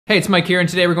Hey, it's Mike here, and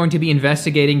today we're going to be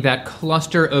investigating that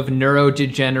cluster of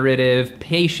neurodegenerative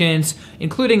patients,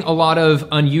 including a lot of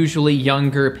unusually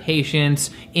younger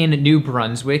patients in New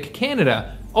Brunswick,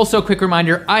 Canada. Also, quick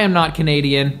reminder, I am not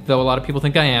Canadian, though a lot of people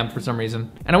think I am for some reason.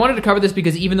 And I wanted to cover this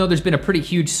because even though there's been a pretty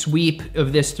huge sweep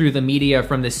of this through the media,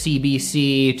 from the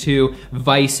CBC to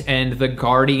Vice and The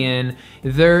Guardian,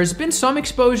 there's been some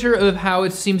exposure of how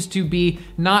it seems to be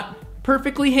not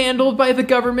perfectly handled by the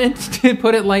government, to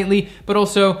put it lightly, but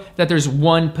also that there's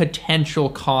one potential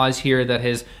cause here that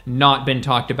has not been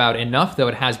talked about enough, though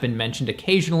it has been mentioned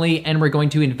occasionally, and we're going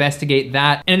to investigate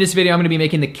that. And in this video, I'm going to be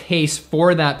making the case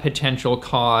for that potential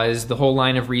cause, the whole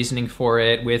line of reasoning for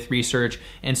it with research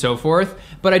and so forth.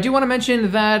 But I do want to mention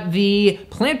that the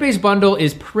plant-based bundle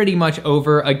is pretty much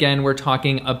over. Again, we're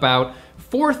talking about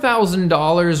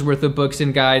 $4,000 worth of books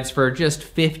and guides for just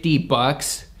 50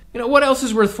 bucks. You know, what else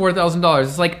is worth $4,000?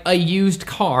 It's like a used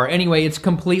car. Anyway, it's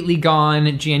completely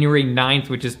gone January 9th,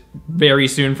 which is very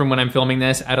soon from when I'm filming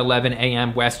this at 11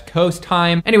 a.m. West Coast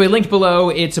time. Anyway, linked below.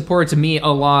 It supports me a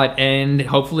lot and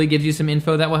hopefully gives you some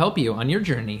info that will help you on your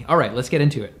journey. All right, let's get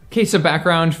into it. Okay, so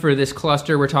background for this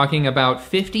cluster, we're talking about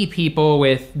 50 people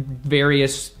with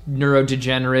various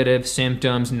neurodegenerative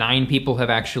symptoms. 9 people have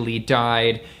actually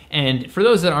died. And for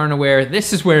those that aren't aware,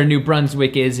 this is where New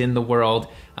Brunswick is in the world.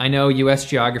 I know US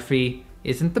geography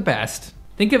isn't the best.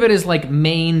 Think of it as like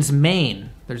Maine's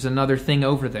Maine. There's another thing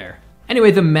over there.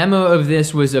 Anyway, the memo of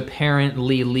this was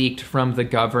apparently leaked from the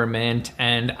government,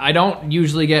 and I don't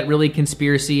usually get really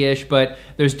conspiracy-ish, but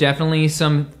there's definitely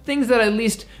some things that I at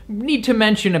least need to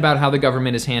mention about how the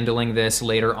government is handling this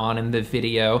later on in the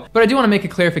video. But I do want to make a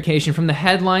clarification. From the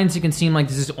headlines, it can seem like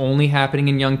this is only happening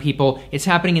in young people. It's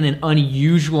happening in an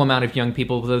unusual amount of young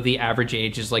people, though the average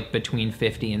age is like between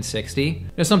 50 and 60.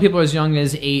 Now, some people are as young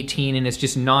as 18, and it's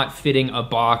just not fitting a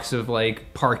box of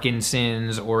like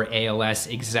Parkinson's or ALS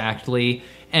exactly.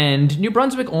 And New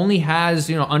Brunswick only has,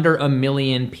 under 1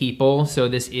 million people, so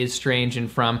this is strange.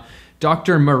 And from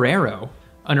Dr. Marrero,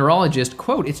 a neurologist,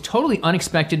 quote, "It's totally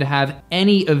unexpected to have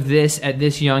any of this at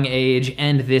this young age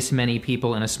and this many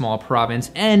people in a small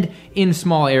province and in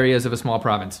small areas of a small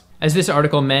province." As this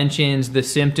article mentions, the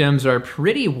symptoms are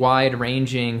pretty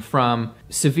wide-ranging, from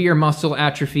severe muscle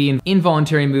atrophy and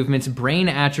involuntary movements, brain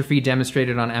atrophy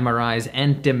demonstrated on MRIs,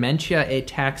 and dementia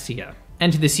ataxia.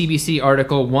 And to the CBC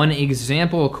article, one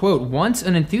example, quote, "Once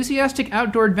an enthusiastic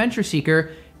outdoor adventure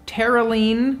seeker,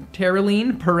 Taraline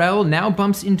Perel now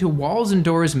bumps into walls and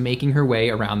doors making her way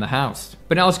around the house."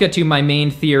 But now let's get to my main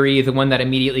theory, the one that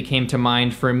immediately came to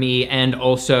mind for me, and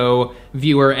also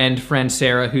viewer and friend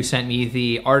Sarah, who sent me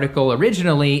the article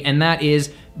originally, and that is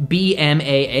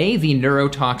BMAA, the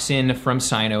neurotoxin from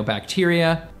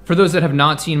cyanobacteria. For those that have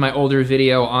not seen my older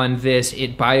video on this,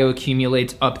 it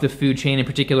bioaccumulates up the food chain, in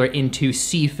particular into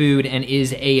seafood, and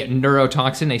is a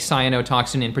neurotoxin, a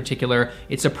cyanotoxin in particular.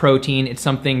 It's a protein. It's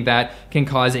something that can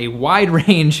cause a wide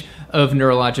range of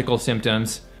neurological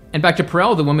symptoms. And back to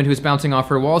Perel, the woman who's bouncing off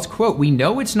her walls, quote, "We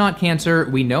know it's not cancer,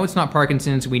 we know it's not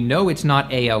Parkinson's, we know it's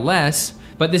not ALS."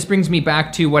 But this brings me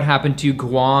back to what happened to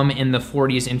Guam in the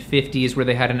 40s and 50s, where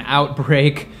they had an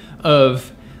outbreak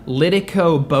of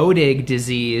Lytico-Bodig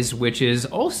disease, which is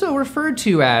also referred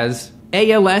to as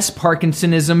ALS,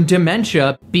 Parkinsonism,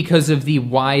 dementia, because of the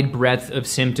wide breadth of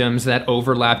symptoms that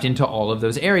overlapped into all of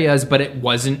those areas, but it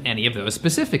wasn't any of those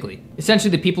specifically. Essentially,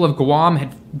 the people of Guam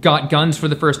had got guns for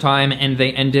the first time, and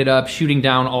they ended up shooting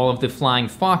down all of the flying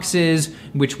foxes,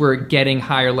 which were getting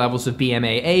higher levels of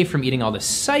BMAA from eating all the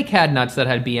cycad nuts that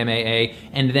had BMAA,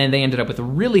 and then they ended up with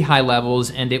really high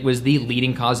levels, and it was the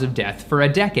leading cause of death for a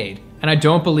decade. And I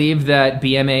don't believe that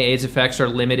BMAA's effects are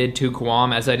limited to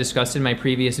Guam, as I discussed in my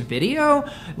previous video.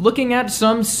 Looking at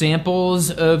some samples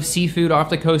of seafood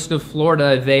off the coast of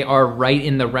Florida, they are right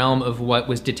in the realm of what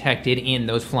was detected in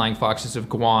those flying foxes of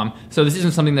Guam. So this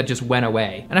isn't something that just went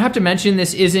away. And I have to mention,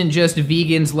 this isn't just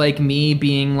vegans like me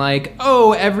being like,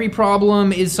 oh, every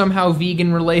problem is somehow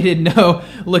vegan related. No,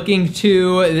 looking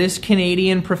to this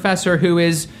Canadian professor who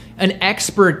is an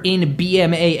expert in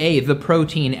BMAA, the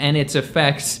protein, and its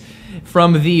effects,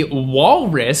 from the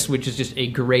Walrus, which is just a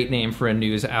great name for a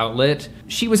news outlet.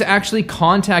 She was actually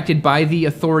contacted by the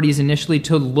authorities initially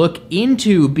to look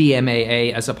into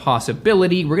BMAA as a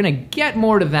possibility. We're gonna get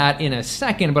more to that in a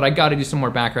second, but I gotta do some more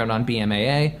background on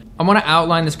BMAA. I want to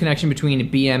outline this connection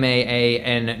between BMAA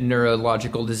and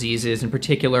neurological diseases, in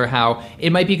particular how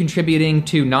it might be contributing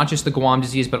to not just the Guam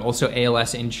disease, but also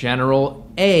ALS in general.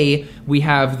 We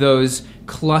have those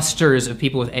clusters of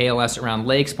people with ALS around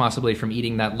lakes, possibly from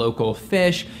eating that local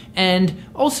fish, and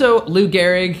also Lou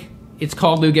Gehrig. It's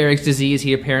called Lou Gehrig's disease.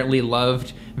 He apparently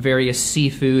loved various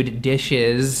seafood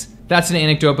dishes. That's an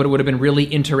anecdote, but it would have been really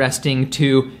interesting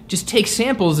to just take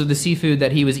samples of the seafood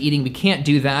that he was eating. We can't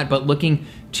do that, but looking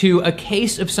to a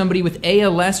case of somebody with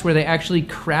ALS where they actually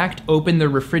cracked open the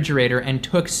refrigerator and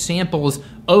took samples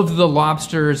of the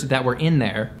lobsters that were in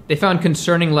there. They found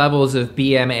concerning levels of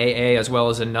BMAA as well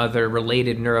as another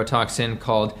related neurotoxin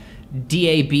called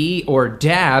DAB or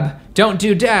DAB. Don't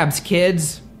do dabs,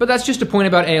 kids. But that's just a point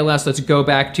about ALS. Let's go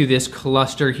back to this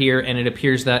cluster here, and it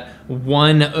appears that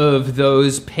one of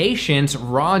those patients,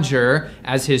 Roger,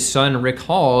 as his son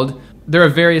recalled, there are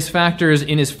various factors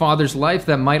in his father's life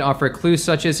that might offer clues,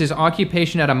 such as his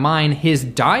occupation at a mine, his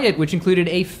diet, which included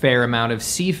a fair amount of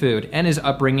seafood, and his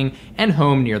upbringing and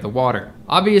home near the water.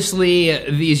 Obviously,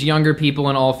 these younger people,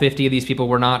 and all 50 of these people,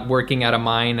 were not working at a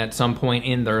mine at some point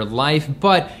in their life,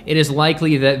 but it is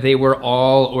likely that they were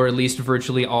all, or at least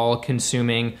virtually all,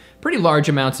 consuming pretty large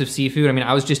amounts of seafood. I mean,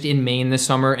 I was just in Maine this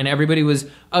summer, and everybody was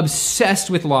obsessed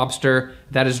with lobster.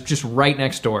 That is just right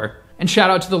next door. And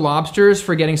shout out to the lobsters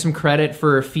for getting some credit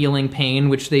for feeling pain,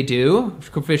 which they do,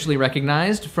 officially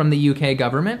recognized from the UK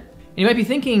government. And you might be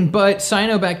thinking, but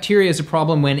cyanobacteria is a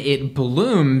problem when it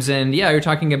blooms, and yeah, you're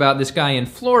talking about this guy in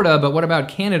Florida, but what about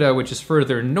Canada, which is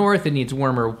further north? It needs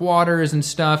warmer waters and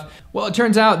stuff. Well, it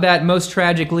turns out that most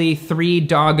tragically, 3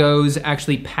 doggos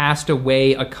actually passed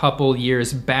away a couple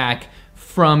years back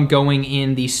from going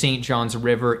in the St. Johns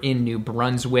River in New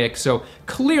Brunswick, so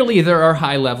clearly there are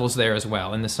high levels there as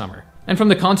well in the summer. And from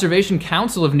the Conservation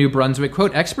Council of New Brunswick,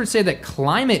 quote, experts say that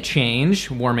climate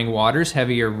change, warming waters,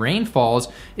 heavier rainfalls,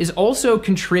 is also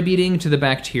contributing to the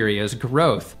bacteria's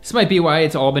growth. This might be why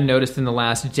it's all been noticed in the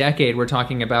last decade. We're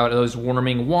talking about those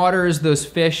warming waters, those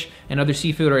fish and other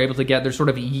seafood are able to get their sort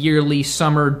of yearly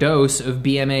summer dose of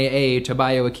BMAA to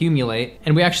bioaccumulate.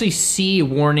 And we actually see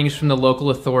warnings from the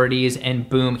local authorities, and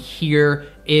boom, here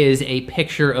is a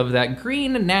picture of that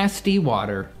green, nasty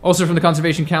water. Also from the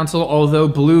Conservation Council, although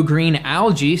blue-green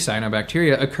algae,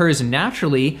 cyanobacteria, occurs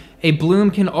naturally, a bloom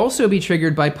can also be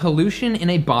triggered by pollution in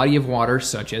a body of water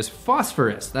such as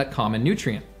phosphorus, that common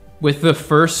nutrient. With the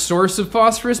first source of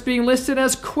phosphorus being listed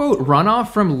as, quote,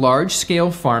 runoff from large-scale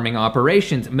farming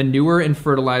operations. Manure and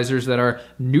fertilizers that are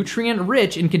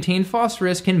nutrient-rich and contain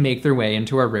phosphorus can make their way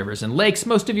into our rivers and lakes.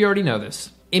 Most of you already know this.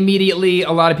 Immediately,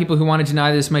 a lot of people who want to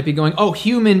deny this might be going, oh,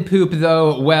 human poop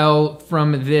though. Well,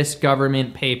 from this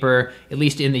government paper, at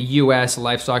least in the US,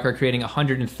 livestock are creating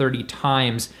 130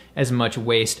 times as much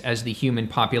waste as the human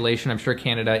population. I'm sure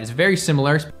Canada is very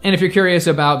similar. And if you're curious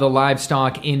about the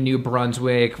livestock in New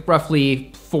Brunswick,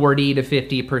 roughly 40 to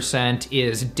 50%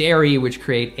 is dairy, which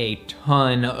create a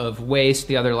ton of waste.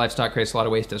 The other livestock creates a lot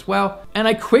of waste as well. And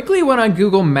I quickly went on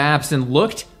Google Maps and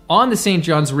looked on the St.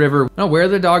 Johns River, where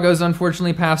the doggos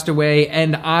unfortunately passed away,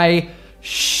 and I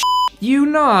you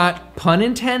not, pun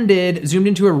intended, zoomed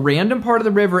into a random part of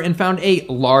the river and found a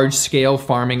large-scale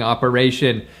farming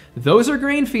operation. Those are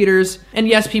grain feeders, and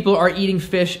yes, people are eating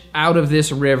fish out of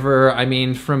this river. I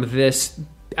mean, from this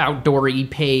outdoory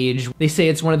page, they say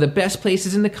it's one of the best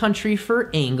places in the country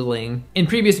for angling. In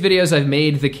previous videos, I've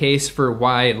made the case for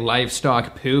why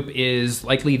livestock poop is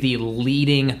likely the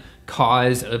leading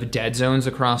cause of dead zones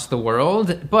across the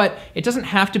world, but it doesn't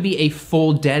have to be a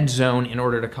full dead zone in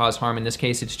order to cause harm. In this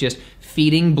case, it's just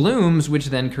feeding blooms, which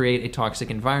then create a toxic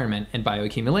environment and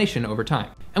bioaccumulation over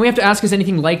time. And we have to ask, has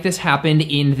anything like this happened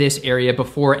in this area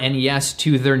before? And yes,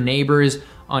 to their neighbors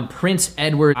on Prince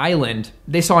Edward Island,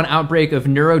 they saw an outbreak of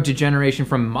neurodegeneration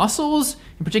from mussels,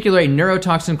 in particular a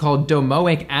neurotoxin called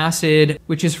domoic acid,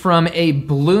 which is from a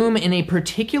bloom in a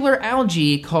particular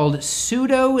algae called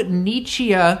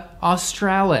Pseudonychia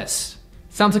australis.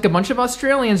 Sounds like a bunch of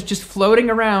Australians just floating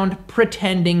around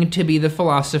pretending to be the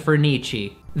philosopher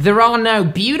Nietzsche. There are no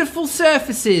beautiful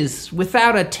surfaces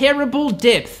without a terrible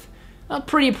depth. Well,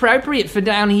 pretty appropriate for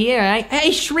down here, eh?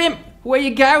 Hey, shrimp, where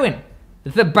you going?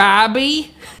 The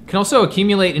Barbie? Can also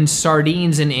accumulate in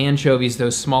sardines and anchovies,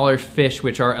 those smaller fish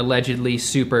which are allegedly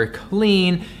super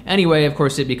clean. Anyway, of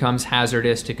course, it becomes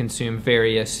hazardous to consume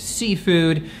various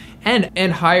seafood,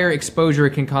 and higher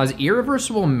exposure can cause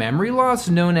irreversible memory loss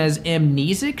known as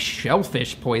amnesic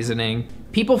shellfish poisoning.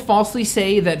 People falsely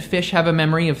say that fish have a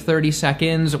memory of 30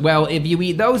 seconds. Well, if you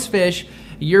eat those fish,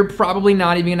 you're probably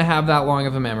not even gonna have that long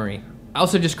of a memory. I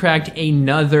also just cracked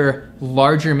another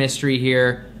larger mystery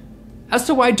here as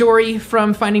to why Dory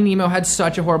from Finding Nemo had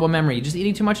such a horrible memory, just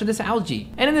eating too much of this algae.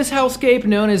 And in this hellscape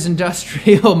known as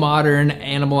industrial modern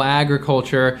animal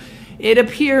agriculture, it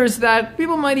appears that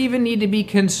people might even need to be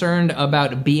concerned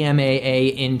about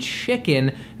BMAA in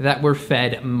chicken that were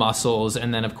fed mussels,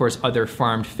 and then of course other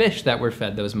farmed fish that were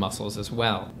fed those mussels as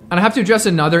well. And I have to address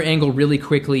another angle really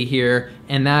quickly here,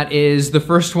 and that is the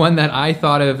first one that I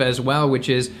thought of as well, which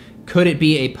is Could it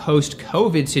be a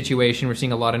post-COVID situation? We're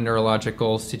seeing a lot of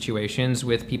neurological situations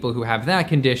with people who have that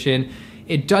condition.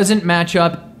 It doesn't match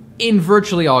up in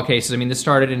virtually all cases. I mean, this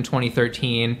started in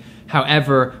 2013.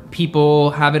 However,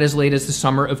 people have it as late as the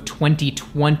summer of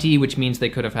 2020, which means they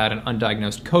could have had an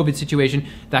undiagnosed COVID situation.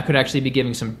 That could actually be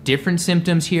giving some different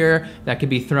symptoms here. That could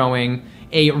be throwing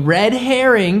a red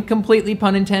herring, completely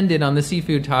pun intended on the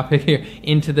seafood topic here,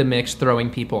 into the mix, throwing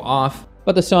people off.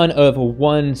 But the son of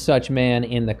one such man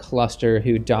in the cluster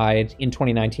who died in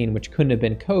 2019, which couldn't have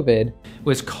been COVID,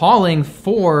 was calling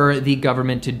for the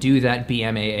government to do that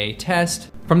BMAA test.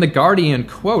 From The Guardian,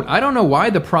 quote, "I don't know why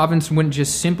the province wouldn't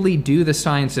just simply do the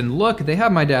science and look, they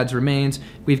have my dad's remains.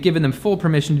 We've given them full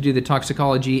permission to do the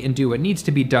toxicology and do what needs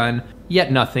to be done,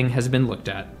 yet nothing has been looked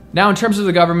at." Now, in terms of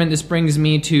the government, this brings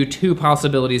me to two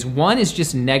possibilities. One is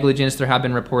just negligence. There have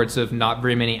been reports of not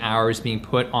very many hours being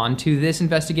put onto this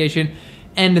investigation.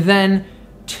 And then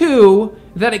two,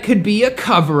 that it could be a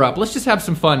cover-up. Let's just have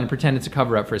some fun and pretend it's a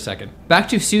cover-up for a second. Back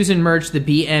to Susan Murch, the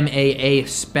BMAA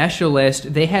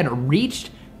specialist. They had reached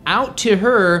out to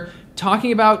her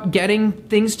talking about getting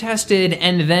things tested,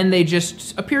 and then they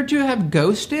just appeared to have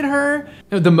ghosted her.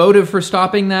 The motive for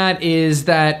stopping that is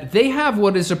that they have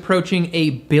what is approaching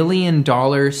 $1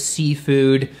 billion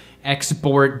seafood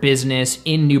export business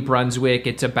in New Brunswick.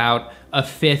 It's about a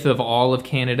fifth of all of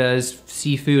Canada's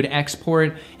seafood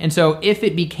export. And so if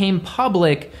it became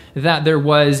public that there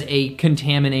was a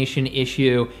contamination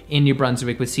issue in New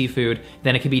Brunswick with seafood,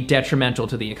 then it could be detrimental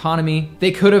to the economy.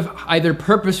 They could have either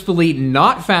purposefully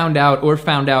not found out or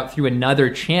found out through another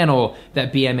channel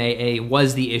that BMAA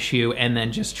was the issue and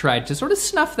then just tried to sort of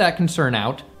snuff that concern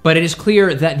out. But it is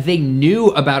clear that they knew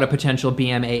about a potential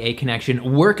BMAA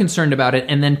connection, were concerned about it,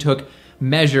 and then took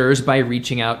measures by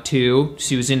reaching out to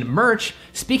Susan Murch.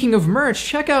 Speaking of merch,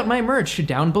 check out my merch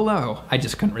down below. I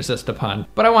just couldn't resist a pun.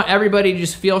 But I want everybody to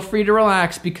just feel free to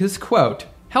relax because, quote,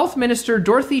 Health Minister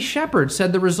Dorothy Shepherd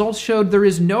said the results showed there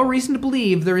is no reason to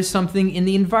believe there is something in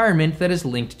the environment that is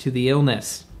linked to the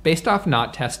illness, based off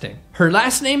not testing. Her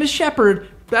last name is Shepherd.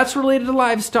 That's related to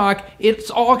livestock. It's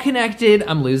all connected.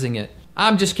 I'm losing it.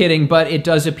 I'm just kidding, but it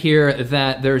does appear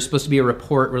that there's supposed to be a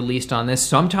report released on this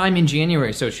sometime in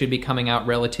January, so it should be coming out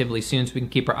relatively soon, so we can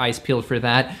keep our eyes peeled for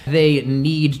that. They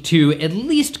need to at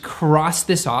least cross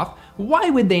this off. Why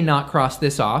would they not cross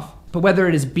this off? But whether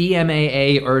it is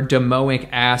BMAA or domoic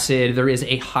acid, there is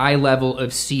a high level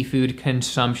of seafood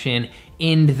consumption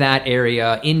in that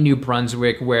area in New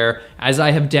Brunswick where, as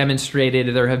I have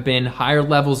demonstrated, there have been higher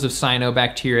levels of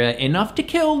cyanobacteria, enough to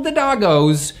kill the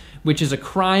doggos, which is a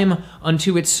crime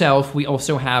unto itself. We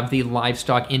also have the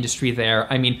livestock industry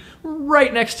there. I mean,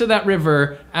 right next to that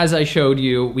river, as I showed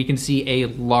you, we can see a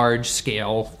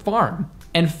large-scale farm.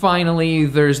 And finally,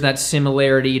 there's that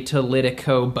similarity to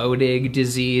Lytico-Bodig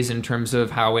disease in terms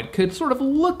of how it could sort of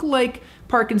look like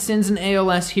Parkinson's and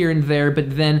ALS here and there,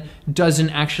 but then doesn't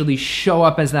actually show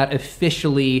up as that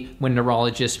officially when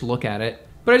neurologists look at it.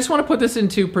 But I just want to put this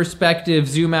into perspective,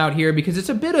 zoom out here, because it's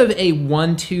a bit of a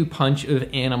 1-2 punch of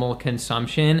animal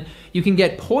consumption. You can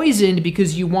get poisoned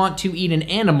because you want to eat an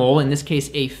animal, in this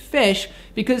case a fish,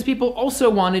 because people also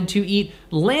wanted to eat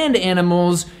land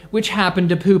animals, which happen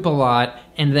to poop a lot,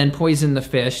 and then poison the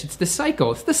fish. It's the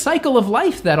cycle. It's the cycle of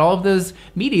life that all of those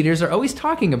meat eaters are always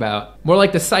talking about. More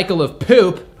like the cycle of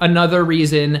poop, another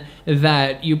reason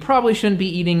that you probably shouldn't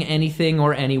be eating anything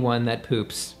or anyone that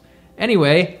poops.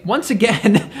 Anyway, once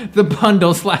again, the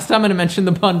bundles, last time I'm gonna mention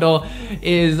the bundle,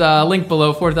 is linked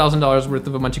below, $4,000 worth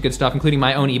of a bunch of good stuff, including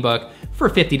my own ebook for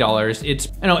 $50.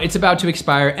 It's about to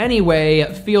expire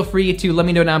anyway. Feel free to let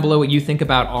me know down below what you think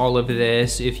about all of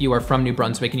this. If you are from New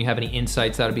Brunswick and you have any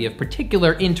insights that would be of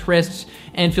particular interest,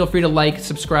 and feel free to like,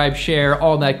 subscribe, share,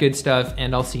 all that good stuff,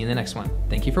 and I'll see you in the next one.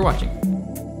 Thank you for watching.